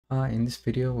In this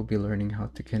video, we'll be learning how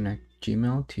to connect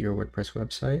Gmail to your WordPress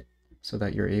website so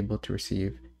that you're able to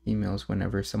receive emails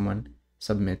whenever someone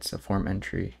submits a form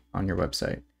entry on your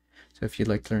website. So if you'd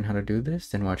like to learn how to do this,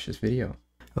 then watch this video.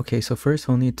 Okay, so first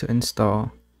we'll need to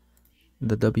install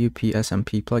the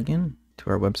WPSMP plugin to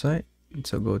our website.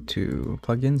 So go to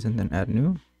plugins and then add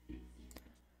new.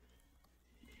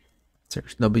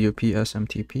 Search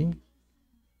WPSMTP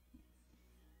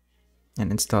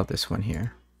and install this one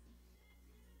here.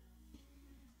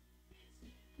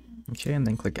 Okay, and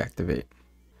then click activate.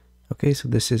 Okay, so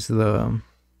this is the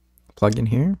plugin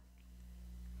here.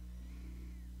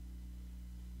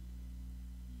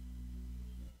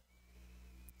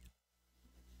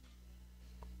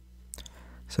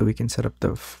 So we can set up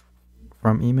the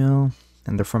from email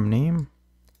and the from name.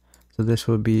 So this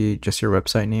will be just your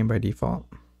website name by default.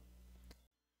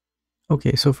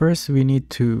 Okay, so first we need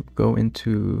to go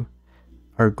into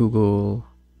our Google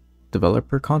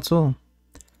Developer Console.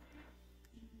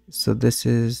 So this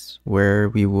is where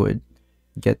we would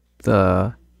get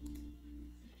the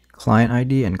client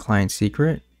ID and client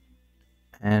secret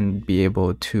and be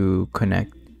able to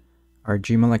connect our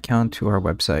Gmail account to our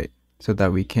website so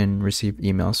that we can receive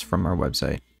emails from our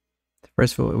website.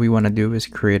 First, what we want to do is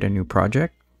create a new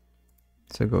project.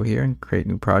 So go here and create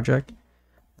new project,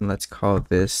 and let's call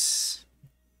this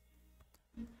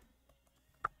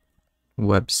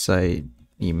website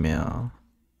email.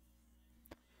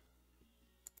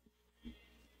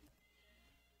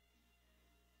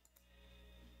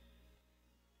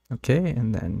 Okay,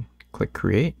 and then click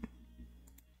create.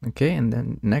 Okay, and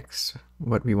then next,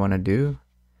 what we want to do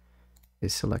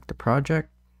is select the project.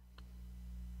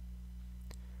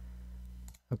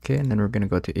 Okay, and then we're going to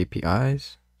go to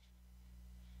APIs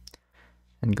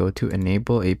and go to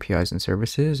enable APIs and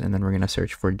services, and then we're going to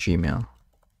search for Gmail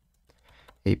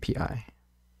API.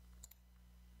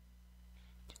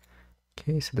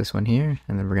 Okay, so this one here,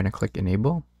 and then we're going to click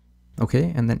enable.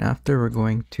 Okay, and then after we're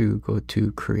going to go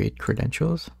to create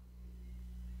credentials.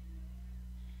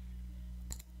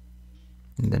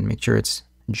 And then make sure it's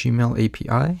Gmail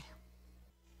API.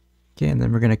 Okay, and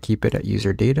then we're going to keep it at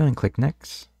user data and click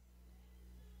next.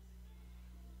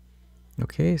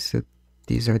 Okay, so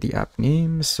these are the app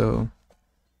names. So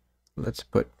let's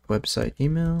put website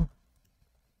email.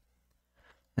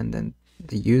 And then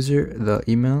the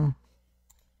email.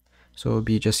 So it'll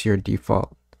be just your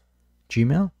default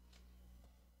Gmail.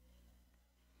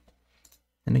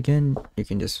 And again, you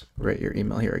can just write your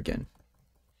email here again.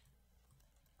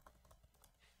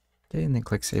 Okay, and then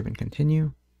click save and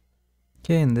continue.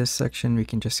 Okay, in this section we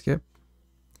can just skip.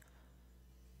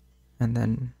 And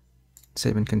then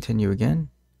save and continue again.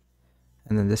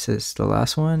 And then this is the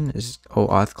last one, is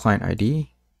OAuth client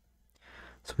ID.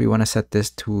 So we want to set this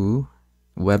to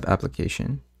web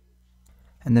application.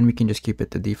 And then we can just keep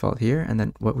it the default here. And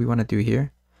then what we want to do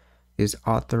here is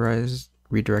authorize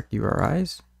redirect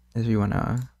URIs, is we want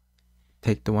to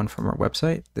take the one from our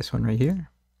website, this one right here,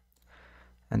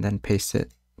 and then paste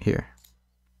it here.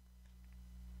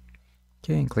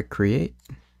 Okay, and click create.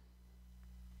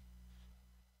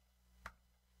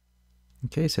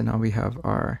 Okay, so now we have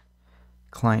our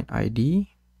client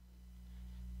ID.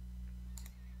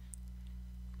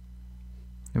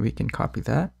 And we can copy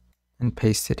that and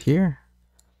paste it here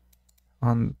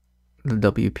on the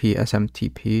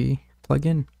WPSMTP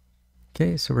plugin.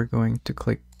 Okay, so we're going to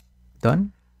click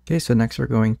done. Okay, so next we're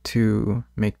going to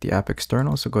make the app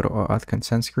external. So go to OAuth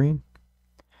consent screen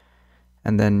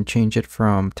and then change it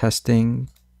from testing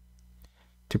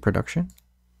to production.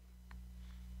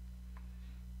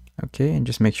 Okay, and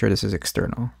just make sure this is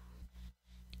external.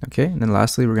 Okay, and then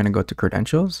lastly, we're going to go to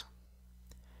credentials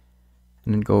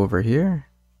and then go over here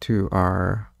to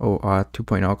our OAuth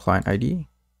 2.0 client ID.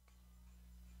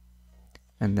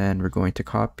 And then we're going to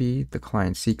copy the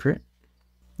client secret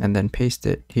and then paste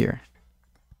it here.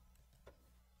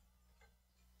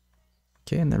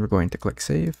 Okay, and then we're going to click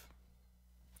save.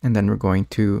 And then we're going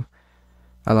to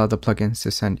allow the plugins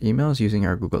to send emails using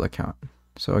our Google account.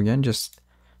 So again, just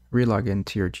relog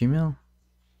into your Gmail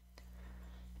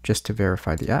just to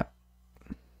verify the app.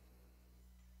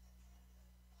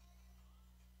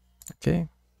 Okay.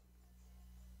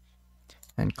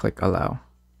 And click allow.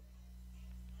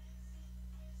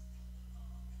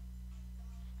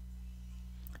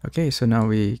 Okay, so now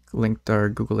we linked our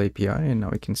Google API and now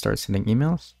we can start sending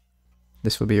emails.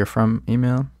 This will be your from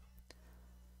email.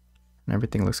 And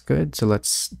everything looks good. So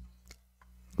let's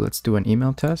do an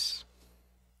email test.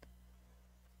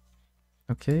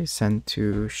 Okay, send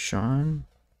to Sean.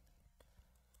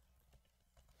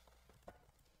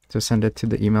 So send it to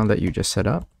the email that you just set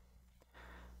up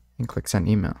and click send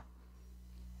email.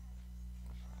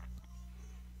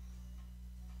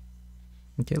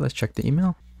 Okay, let's check the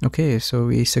email. Okay, so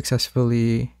we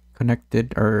successfully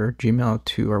connected our Gmail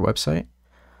to our website.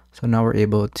 So now we're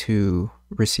able to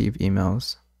receive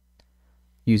emails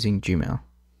using Gmail.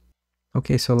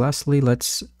 Okay, so lastly,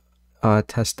 let's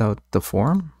test out the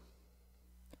form.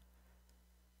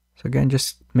 So again,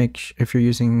 just if you're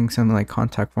using something like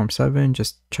Contact Form 7,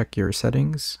 just check your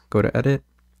settings, go to Edit,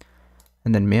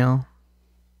 and then Mail.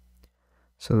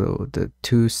 So the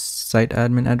to site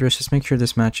admin address, just make sure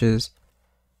this matches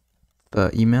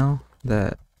the email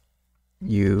that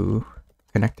you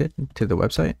connected to the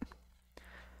website.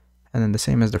 And then the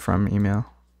same as the from email.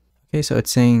 Okay, so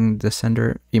it's saying the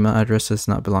sender email address does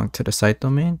not belong to the site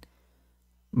domain,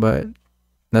 but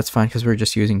that's fine because we're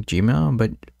just using Gmail.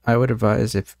 But I would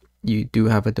advise, if you do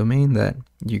have a domain, that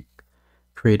you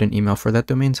create an email for that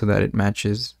domain so that it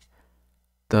matches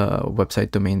the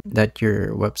website domain that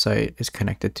your website is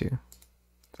connected to.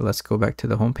 So let's go back to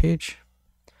the home page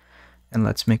and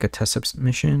let's make a test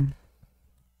submission.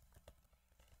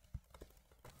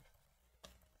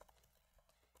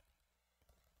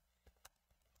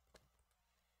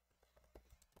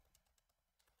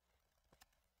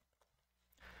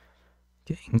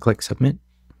 Okay, and click submit.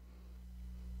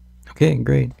 Okay,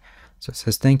 great. So it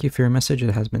says, thank you for your message.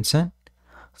 It has been sent.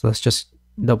 So let's just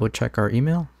double check our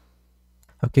email.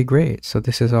 Okay, great. So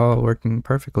this is all working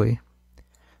perfectly.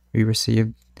 We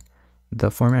received the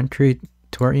form entry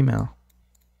to our email.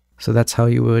 So that's how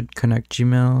you would connect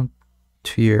Gmail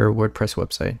to your WordPress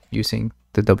website using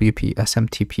the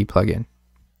WPSMTP plugin.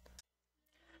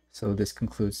 So this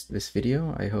concludes this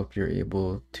video. I hope you're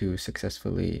able to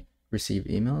successfully receive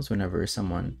emails whenever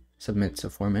someone submits a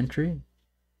form entry.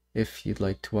 If you'd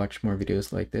like to watch more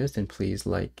videos like this, then please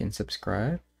like and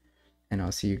subscribe, and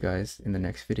I'll see you guys in the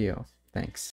next video. Thanks.